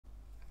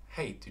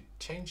Hey, to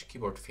change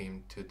keyboard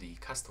theme to the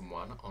custom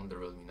one on the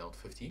Realme Note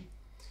 50,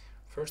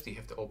 first you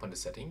have to open the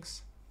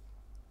settings,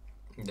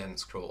 then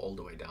scroll all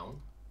the way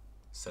down,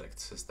 select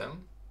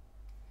System.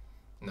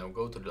 Now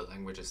go to the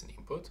languages and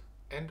input,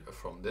 and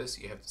from this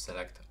you have to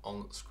select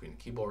on-screen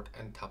keyboard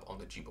and tap on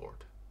the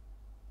Gboard.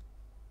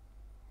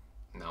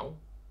 Now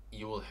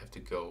you will have to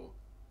go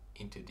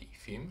into the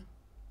theme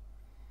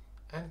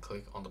and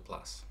click on the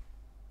plus.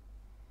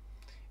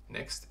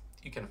 Next,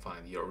 you can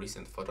find your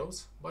recent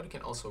photos, but you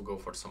can also go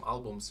for some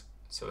albums.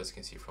 So as you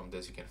can see from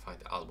this, you can find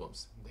the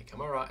albums, the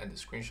camera and the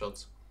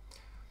screenshots.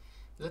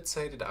 Let's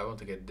say that I want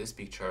to get this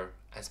picture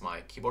as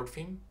my keyboard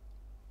theme.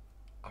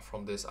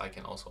 From this, I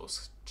can also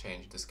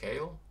change the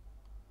scale.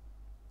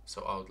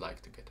 So I would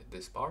like to get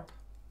this part.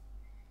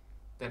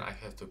 Then I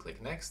have to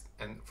click next,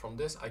 and from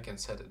this I can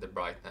set the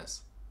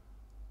brightness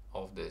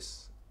of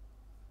this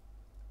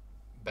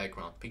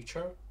background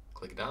picture.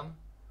 Click done.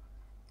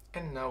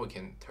 And now we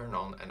can turn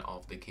on and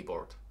off the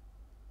keyboard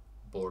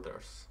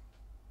borders.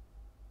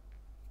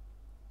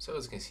 So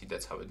as you can see,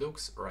 that's how it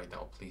looks. Right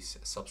now, please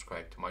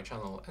subscribe to my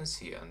channel and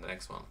see you in the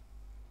next one.